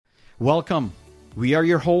Welcome. We are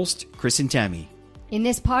your hosts, Chris and Tammy. In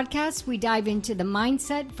this podcast, we dive into the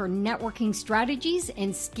mindset for networking strategies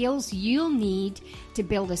and skills you'll need to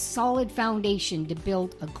build a solid foundation to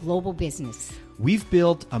build a global business. We've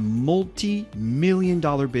built a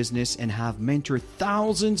multi-million-dollar business and have mentored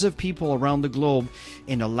thousands of people around the globe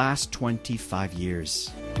in the last 25 years.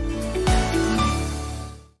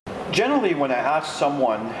 Generally, when I ask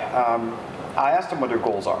someone, I ask them what their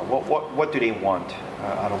goals are. What do they want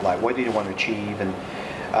out of life? What do they want to achieve? And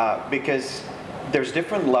because there's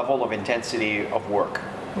different level of intensity of work,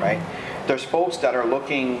 right? Mm-hmm. There's folks that are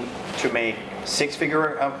looking to make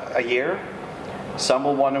six-figure a year. Some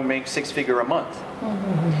will want to make six-figure a month.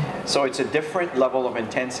 Mm-hmm. So it's a different level of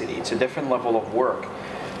intensity. It's a different level of work.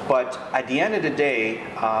 But at the end of the day,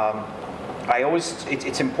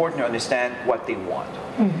 it's important to understand what they want.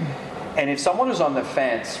 Mm-hmm. And if someone is on the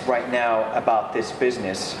fence right now about this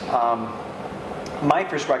business, my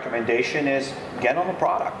first recommendation is get on the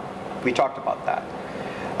product. We talked about that.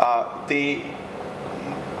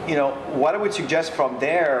 What I would suggest from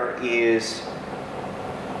there is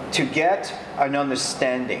to get an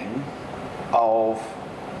understanding of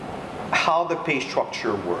how the pay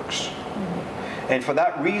structure works. Mm-hmm. And for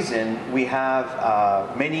that reason, we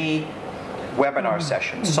have many webinar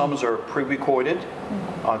sessions. Mm-hmm. Some are pre-recorded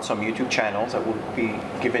on some YouTube channels that will be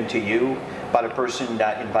given to you by the person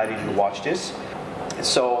that invited you to watch this.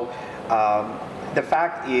 So the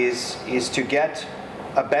fact is to get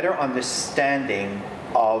a better understanding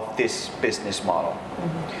of this business model.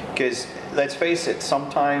 Because let's face it,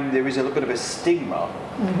 sometimes there is a little bit of a stigma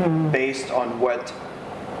based on what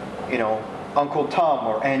Uncle Tom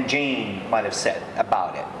or Aunt Jane might have said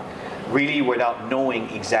about it, really without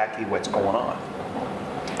knowing exactly what's going on.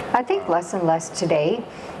 I think less and less today,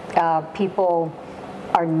 people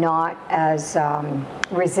are not as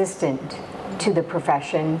resistant to the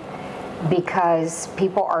profession because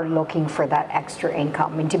people are looking for that extra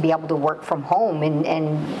income and to be able to work from home.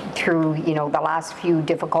 And through the last few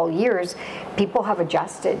difficult years, people have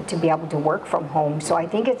adjusted to be able to work from home. So I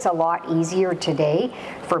think it's a lot easier today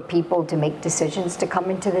for people to make decisions to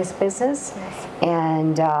come into this business. Yes.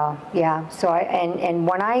 And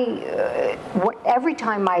every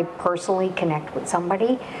time I personally connect with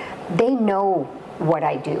somebody, they know what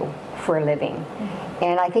I do for a living. Mm-hmm.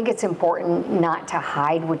 And I think it's important not to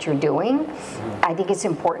hide what you're doing. I think it's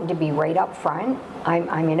important to be right up front.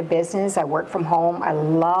 I'm in a business, I work from home, I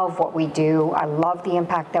love what we do, I love the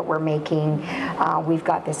impact that we're making. We've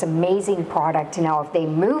got this amazing product. Now, if they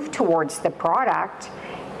move towards the product,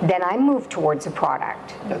 then I move towards the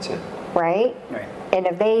product. That's it. Right? And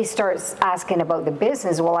if they start asking about the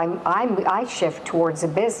business, well, I shift towards the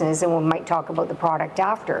business, and we might talk about the product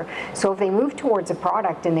after. So if they move towards a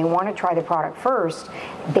product and they want to try the product first,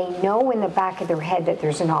 they know in the back of their head that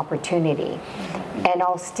there's an opportunity. And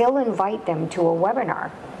I'll still invite them to a webinar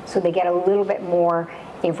so they get a little bit more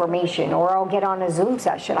information, or I'll get on a Zoom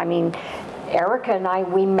session. I mean, Erica and I,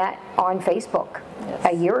 we met on Facebook. Yes.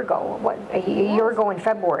 A year ago. A year ago in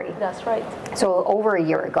February. That's right. So over a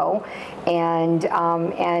year ago,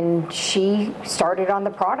 and she started on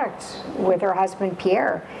the product with her husband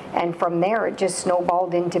Pierre, and from there it just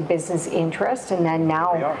snowballed into business interest, and then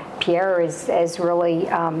now Pierre has really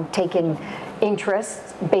taken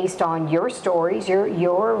interest based on your stories,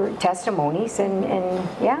 your testimonies, and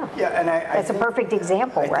yeah. Yeah, and that's a perfect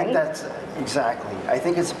example, right? I think that's exactly. I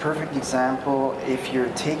think it's a perfect example if you're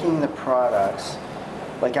taking the products.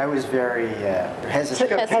 Like, I was very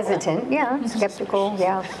hesitant. Skeptical,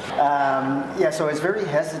 yeah. So I was very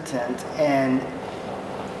hesitant, and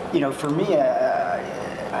for me,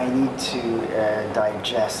 I need to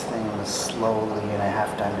digest things slowly, and I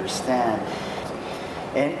have to understand.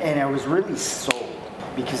 And I was really sold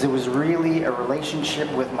because it was really a relationship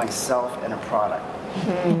with myself and a product,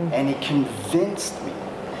 and it convinced me.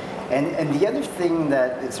 And the other thing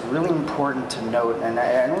that is really important to note, and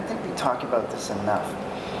I don't think we talk about this enough,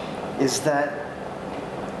 is that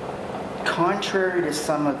contrary to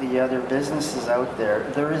some of the other businesses out there,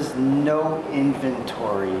 there is no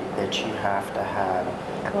inventory that you have to have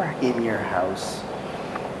in your house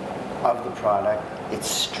of the product. It's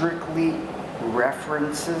strictly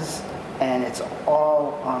references, and it's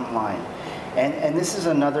all online. And this is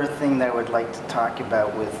another thing that I would like to talk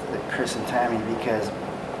about with Chris and Tammy, because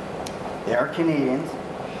they are Canadians,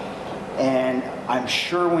 and I'm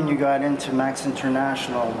sure when you got into Max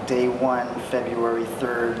International day one, February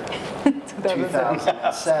 3rd,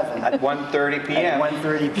 2007, at 1:30 p.m. At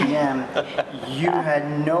 1:30 p.m., you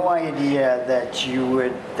had no idea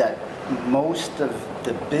that most of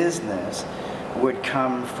the business would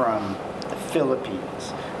come from the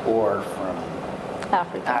Philippines or from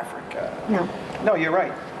Africa. No, you're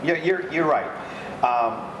right. You're right.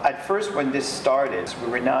 At first, when this started, we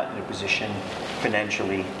were not in a position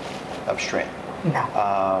financially of strength.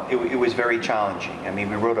 No. It was very challenging. I mean,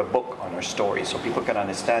 we wrote a book on our story so people can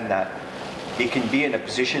understand that you can be in a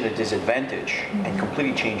position of disadvantage and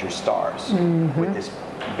completely change your stars with this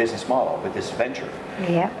business model, with this venture.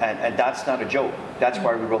 Yeah. And that's not a joke. That's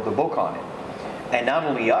why we wrote the book on it. And not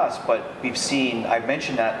only us, but we've seen, I've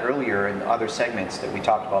mentioned that earlier in other segments that we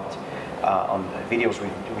talked about on videos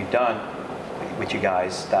we've done with you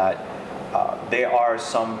guys, that there are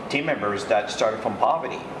some team members that started from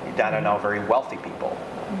poverty that are now very wealthy people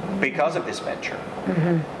because of this venture.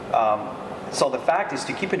 So the fact is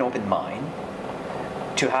to keep an open mind,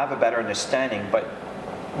 to have a better understanding, but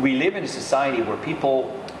we live in a society where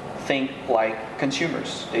people think like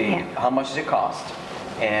consumers. How much does it cost?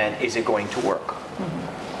 And is it going to work?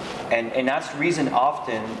 And that's the reason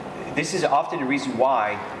this is often the reason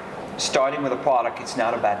why starting with a product, it's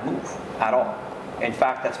not a bad move at all. In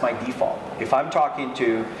fact, that's my default. If I'm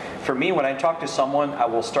for me, when I talk to someone, I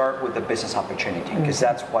will start with the business opportunity because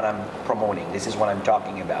that's what I'm promoting. This is what I'm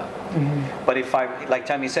talking about. But like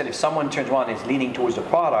Tammy said, if someone turns around and is leaning towards the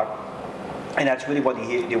product, and that's really what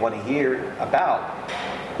they want to hear about,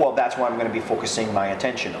 well, that's what I'm going to be focusing my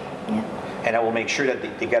attention on. And I will make sure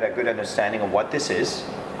that they get a good understanding of what this is,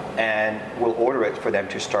 and we'll order it for them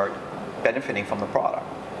to start benefiting from the product.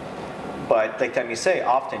 But like Tammy say,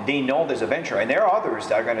 often they know there's a venture, and there are others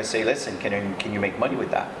that are going to say, listen, can you make money with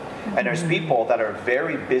that? And there's people that are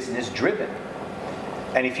very business driven.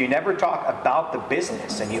 And if you never talk about the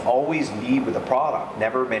business and you always lead with the product,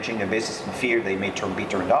 never mentioning the business in fear they may be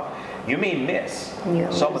turned off, you may miss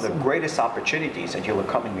some of the greatest opportunities that you'll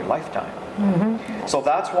come in your lifetime. So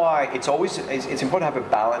that's why it's important to have a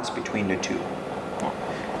balance between the two.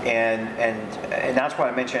 And that's what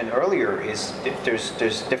I mentioned earlier is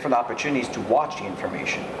there's different opportunities to watch the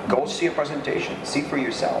information. Go see a presentation, see for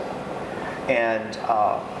yourself.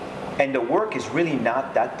 And the work is really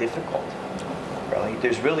not that difficult. Really,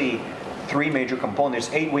 there's really 3 major components.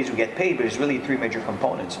 There's 8 ways we get paid, but there's really 3 major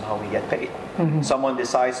components in how we get paid. Someone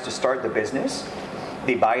decides to start the business,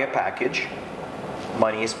 they buy a package,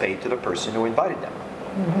 money is paid to the person who invited them.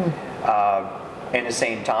 At the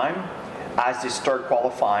same time, as they start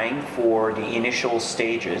qualifying for the initial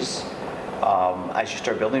stages, as you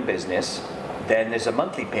start building business, then there's a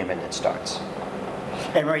monthly payment that starts.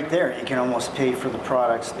 And right there, you can almost pay for the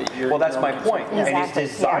products that you're... Well, that's my point. Exactly. And it's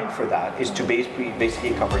designed for that, is to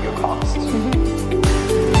basically cover your costs.